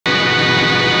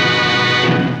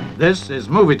This is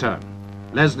Movietone.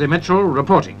 Leslie Mitchell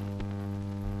reporting.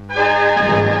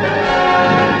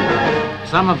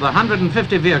 Some of the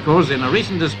 150 vehicles in a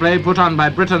recent display put on by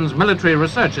Britain's military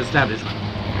research establishment.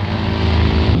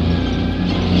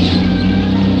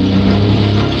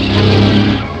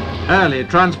 Early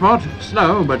transport,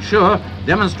 slow but sure,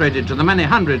 demonstrated to the many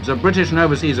hundreds of British and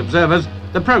overseas observers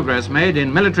the progress made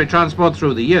in military transport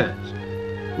through the years.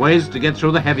 Ways to get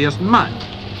through the heaviest mud,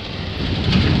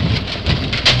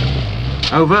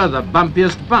 over the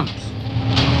bumpiest bumps,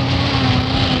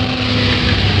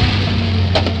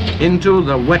 into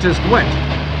the wettest wet.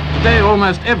 Today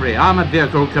almost every armoured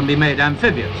vehicle can be made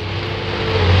amphibious.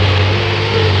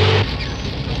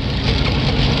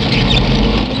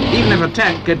 Even if a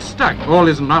tank gets stuck, all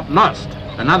is not lost.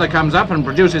 Another comes up and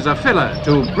produces a filler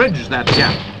to bridge that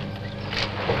gap.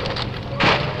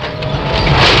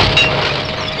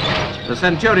 The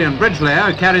Centurion Bridge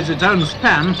layer carries its own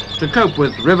span to cope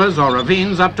with rivers or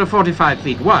ravines up to 45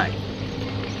 feet wide.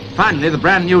 Finally, the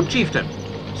brand new Chieftain,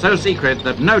 so secret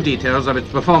that no details of its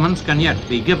performance can yet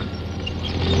be given.